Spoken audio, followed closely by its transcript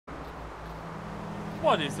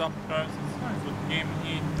What is up, guys? It's Science with Game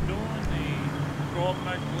here doing a broad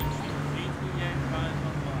mode glitchy GTA guys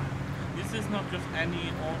online. This is not just any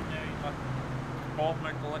ordinary like broad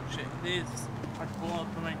mode glitch. It is a broad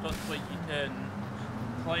mode glitch where you can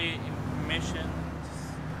play in missions,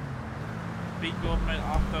 beat broad mode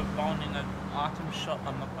after finding an item shop.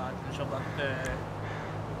 I'm not the item shop, like the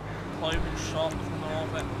clothing shops and all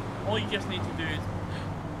that. All you just need to do is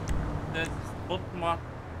there's bookmark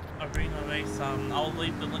arena race. I'll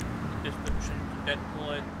leave the link in the description to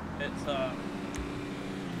Deadpool. It's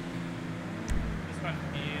this one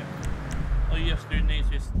here. All you have to do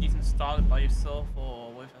is you can start it by yourself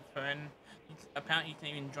or with a friend. Apparently you can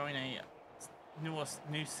even join a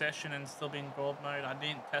new session and still be in gold mode. I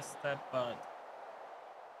didn't test that, but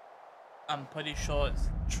I'm pretty sure it's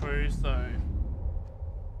true, so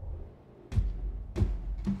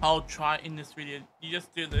I'll try in this video. You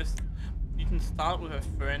just do this. You can start with a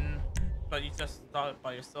friend, but you just start it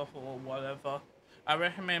by yourself or whatever. I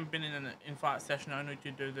recommend being in an invite session only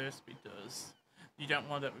to do this because you don't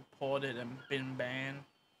want it reported and been banned.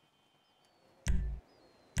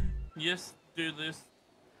 You just do this.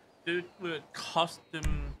 Do it with a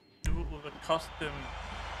custom. Do it with a custom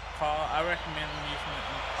car. I recommend using it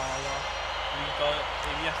in Carla. If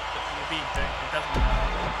you drink, it doesn't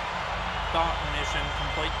matter. Start the mission,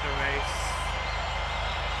 complete the race.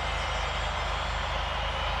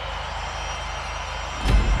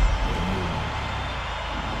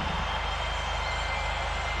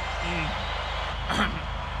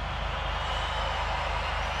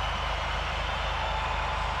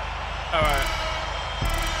 Alright.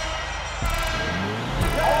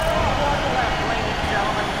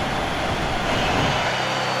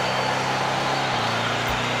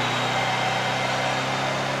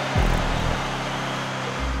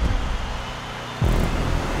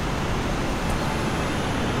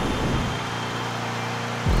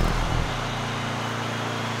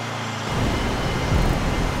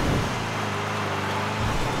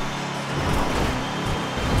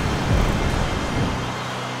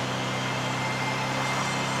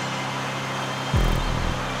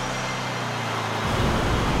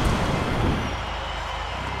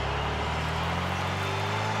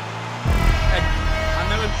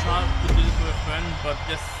 But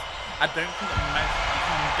just, I don't think it makes you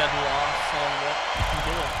can dead last or what. You can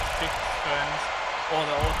do it with 6 friends, or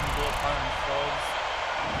they all can do it by themselves.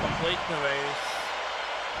 Complete the race.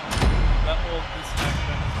 Let all this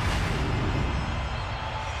happen.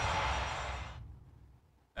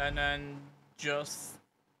 And then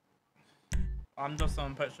I'm just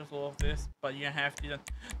gonna purchase all of this, but you have to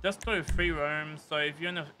just do free roam. So if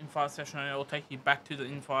you're in an invite session, it will take you back to the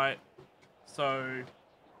invite. So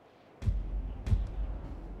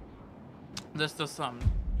let's just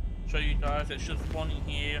show you guys. It should spawn in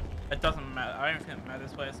here. It doesn't matter. I don't think it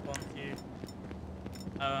matters where it spawns here.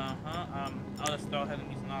 I'll just go ahead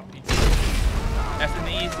and use an RPG. That's an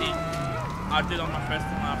easy. I did on my first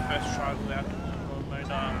try without gold mode.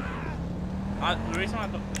 The reason I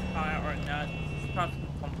got this car out right now is this car's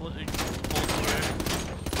completely bulletproof.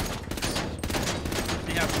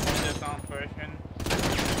 See how this version.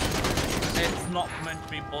 It's not meant to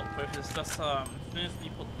be bulletproof, it's just as soon as you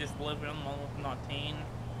put this delivery on 119,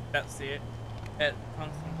 that's it. It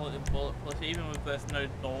comes completely bulletproof, even if there's no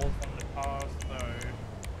doors on the car. So,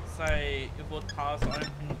 say if the car's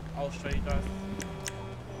open, I'll show you guys.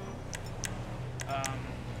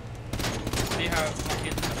 See how it's not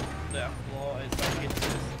hitting the floor, it's not hitting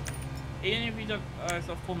this. Even if you do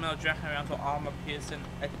a full metal jacket around to armor piercing,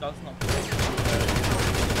 it does not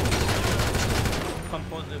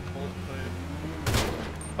completely bulletproof.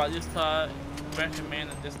 But this car, recommend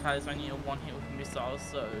that this car is only a one hit with missiles,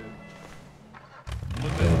 so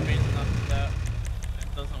with it being enough of that,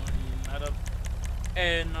 it doesn't really matter.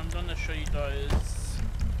 And I'm gonna show you guys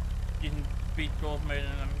you can beat gold mode in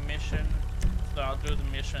a mission. So I'll do the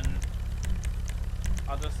mission.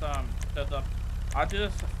 I'll just set up. I'll do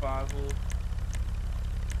the survival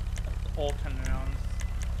all 10 rounds.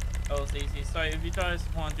 That was easy. So if you guys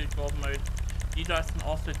want to do gold mode, you guys can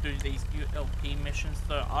also do these ULP missions.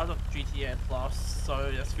 So I got GTA Plus, so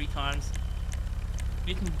that's 3 times.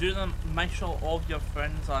 You can do them. Make sure all of your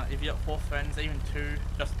friends are. If you got 4 friends, even 2,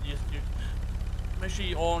 just use you. Make sure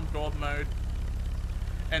you're all in gold mode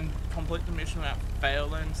and complete the mission without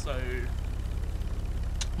failing. So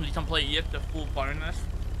when you complete, you get the full bonus.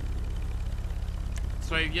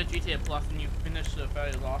 So if you have GTA Plus and you finish the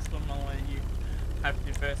very last one, normally you have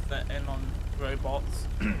to first end on robots.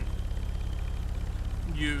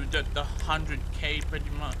 You did the 100k pretty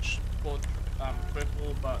much for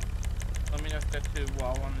triple, but Let me just get to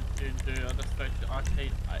what I wanted to do. I'll just go to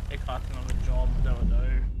arcade a carton of a job, there we go.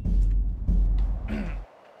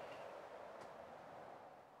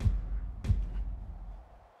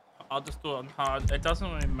 I'll just do it on hard. It doesn't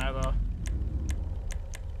really matter.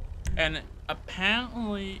 And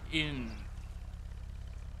apparently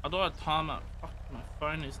I don't have time. Fuck, my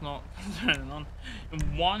phone is not turning on.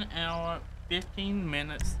 In 1 hour, 15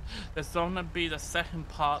 minutes, there's gonna be the second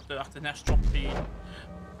part that after next drop feed,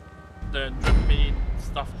 the drip feed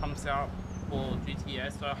stuff comes out for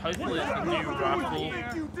GTA. So hopefully it's a new rifle.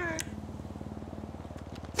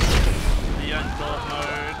 The young god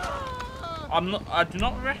mode. I do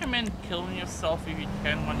not recommend killing yourself if you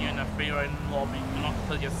can when you're in a free roam lobby. Do not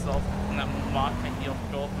kill yourself, and that might take you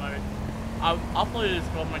off god mode. I uploaded this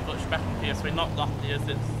god mode glitch back on PS3, not luckily as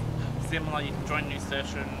it's similar. You can join new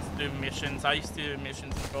sessions, do missions. I used to do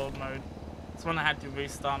missions in god mode. So when I had to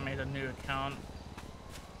restart, made a new account.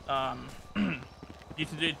 You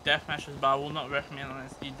can do death matches, but I will not recommend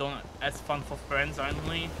unless you're doing it as fun for friends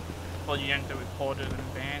only, or you don't get recorded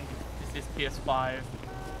and banned. This is PS5.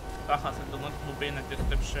 Like I said, the link will be in the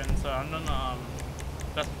description, so I'm gonna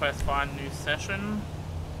just press find new session.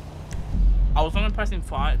 I was gonna press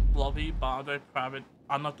invite lobby, but I'll do private.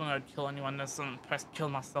 I'm not gonna kill anyone, just gonna press kill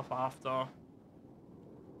myself after.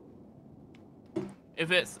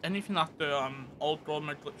 If it's anything like the old god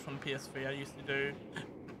mode glitch from PS3 I used to do,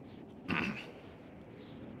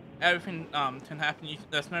 everything can happen.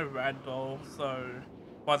 There's no ragdoll, so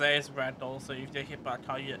well there is ragdoll, so if you get hit by a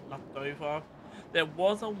car you get knocked over. There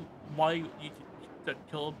was a way you could get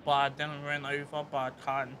killed by then ran over by a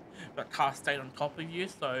car and the car stayed on top of you,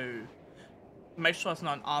 so make sure it's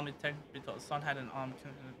not an army tank because someone had an army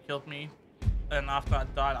tank that killed me. And after I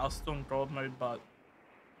died I was still in god mode, but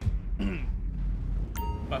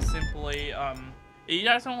but simply if you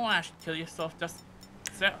guys don't want to actually kill yourself, just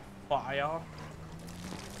set fire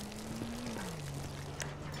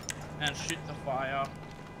and shoot the fire.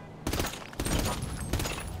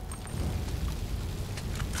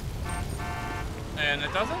 And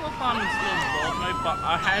it doesn't look like I'm still in god mode, but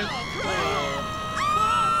I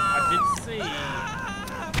did see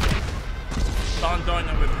someone doing a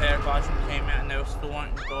repair version came out and they were still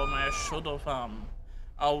wanting to god mode. I should have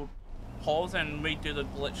I'll pause and redo the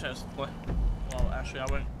glitch as quick. Well, actually I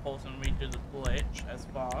won't pause and redo the glitch as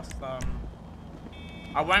fast.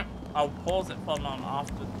 I'll pause it from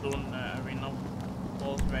after doing the arena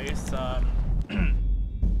pause race.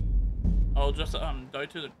 I'll just go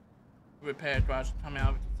to the repair garage to come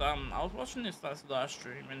out because I was watching this live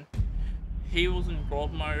stream and he was in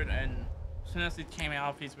god mode, and as soon as he came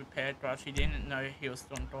out of his repair garage he didn't know he was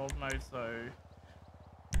still in god mode, so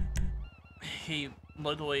he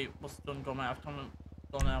literally was still in god mode after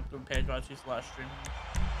gone out of the repair garage his live stream.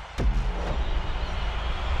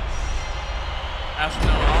 Actually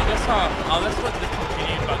no, I'll just let this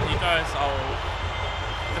continue, but you guys I'll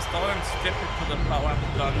just go and skip it to the part where I'm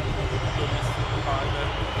done doing this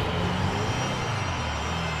private.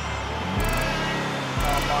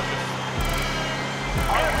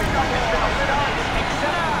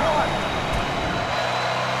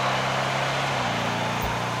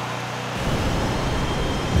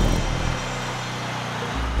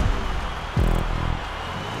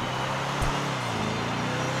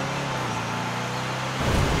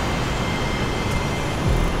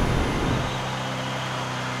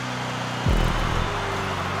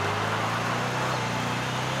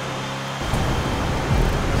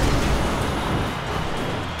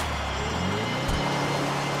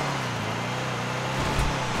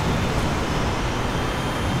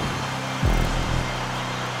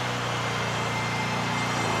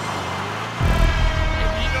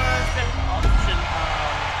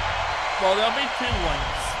 Well, there'll be 2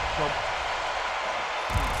 links. So,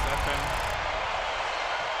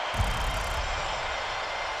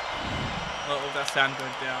 well, that sound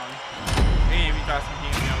goes down. Any of you guys can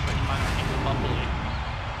hear me, but you might not hear me properly.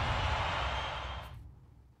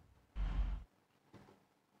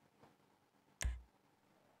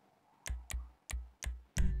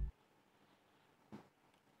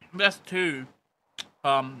 There's 2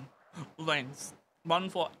 links.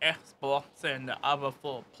 One for Xbox and the other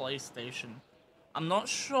for PlayStation. I'm not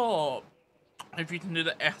sure if you can do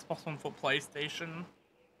the Xbox one for PlayStation,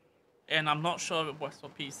 and I'm not sure if it works for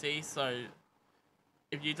PC, so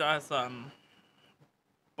if you guys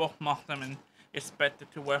bookmark them and expect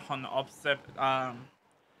it to work on the opposite, I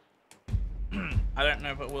don't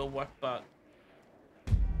know if it will work, but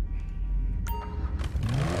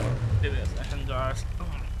give it a second, guys.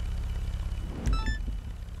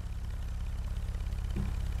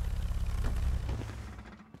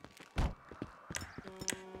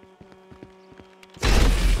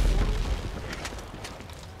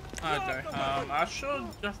 Okay, I should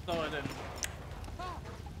just throw it in.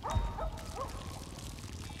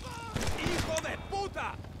 Hijo de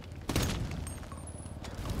puta!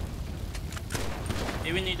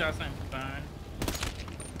 Even you guys don't burn.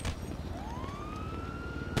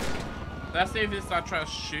 Let's see if this guy tries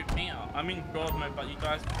to shoot me. I'm in God mode, but you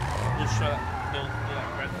guys will show that they'll do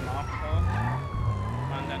that red marker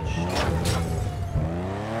and then shot.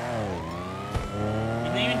 You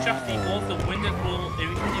can even just the also windows will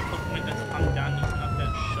everything you put windows come down, you cannot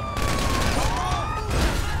get shot.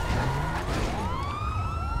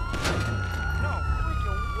 No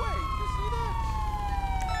freaking way! You see that?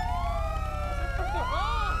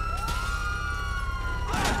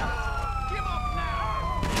 Give up now!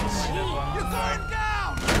 You're going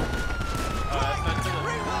down!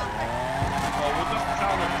 Well, we'll just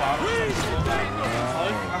try the bottom.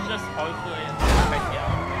 I'm just hopefully take you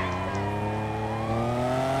out.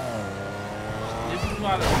 This is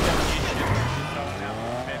why the YouTube is going out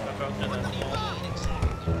from paper filter this wall.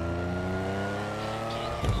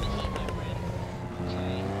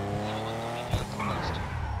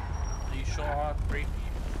 Are you sure how creepy?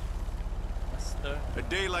 A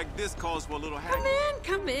day like this calls for a little hang.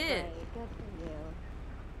 Come in.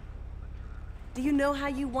 Do you know how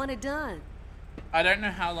you want it done? I don't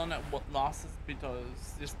know how long it lasts because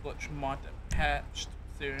this glitch might have patched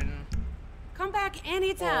soon. Come back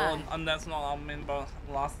anytime. Well, and that's not what I mean by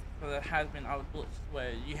last, but there has been other glitches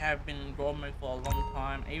where you have been in God mode for a long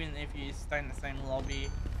time, even if you stay in the same lobby,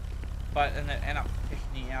 but and it end up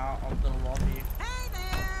kicking you out of the lobby. Hey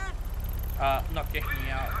there! Not kicking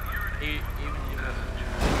you out, even if it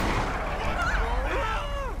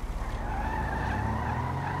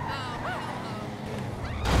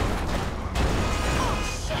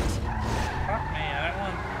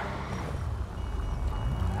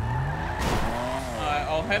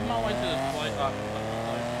I'll head my way to the toilet after the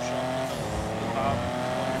shop to the bar.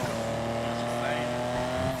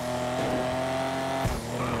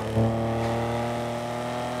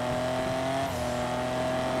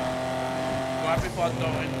 Right before I go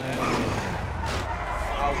in there,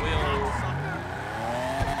 I will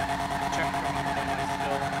check from the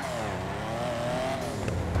still.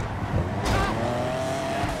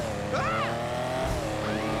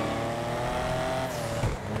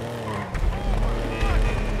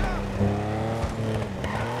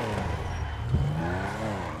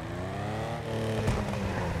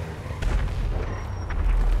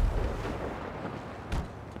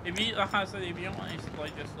 If you, like I said, if you don't want to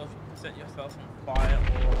exploit yourself, set yourself on fire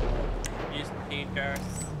or use tear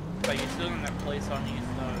gas, but you're still in that police on you,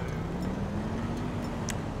 so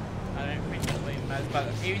I don't think it really matters. But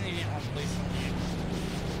even if you don't want police on you,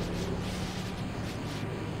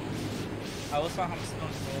 I was like, I'm still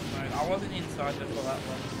in God mode. I wasn't inside there for that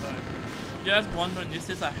long, so if you're just wondering, this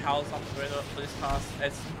is a house operator of police cars.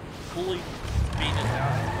 It's fully speeded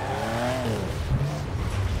out.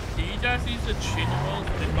 Do you guys use the tuner wheels?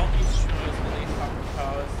 Do not use tuners for these type of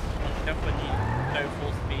cars. Definitely go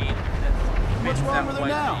full speed. What's wrong with her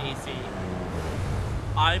now? Easy.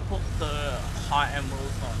 I put the high end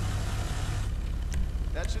wheels on.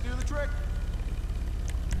 That should do the trick.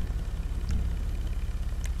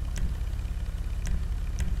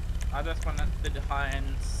 I just want the high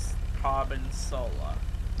end carbon solar.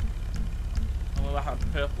 And we'll have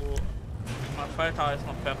purple. My photo is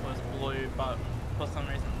not purple, it's blue, but for some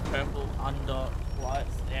reason purple under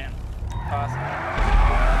lights and past.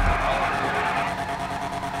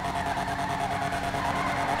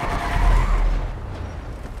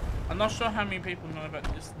 I'm not sure how many people know about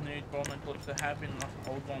this new government glitch. There have been like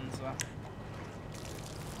old ones that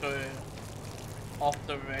go off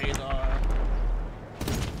the radar.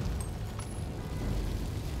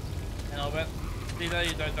 And I bet you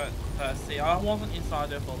don't see. I wasn't inside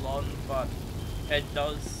there for long, but it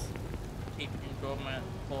does keep in government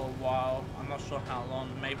for a while. I'm not sure how long.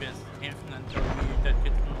 Maybe it's infinite until you get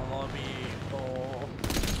in the lobby or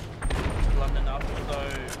London up. So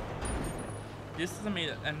this is me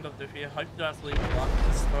the end of the video. Hope you guys leave a like,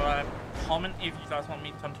 subscribe, comment if you guys want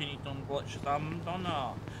me to continue doing glitches. I'm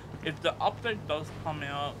gonna, if the update does come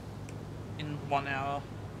out in 1 hour,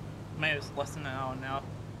 maybe it's less than an hour now.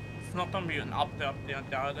 It's not gonna be an update, I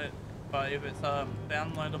doubt it. But if it's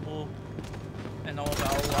downloadable and all of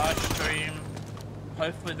our live stream,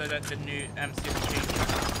 hopefully they get the new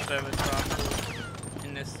M16 server samples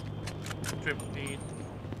in this drip feed.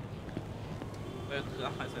 But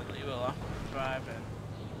like I said, leave a like, subscribe and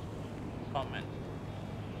comment.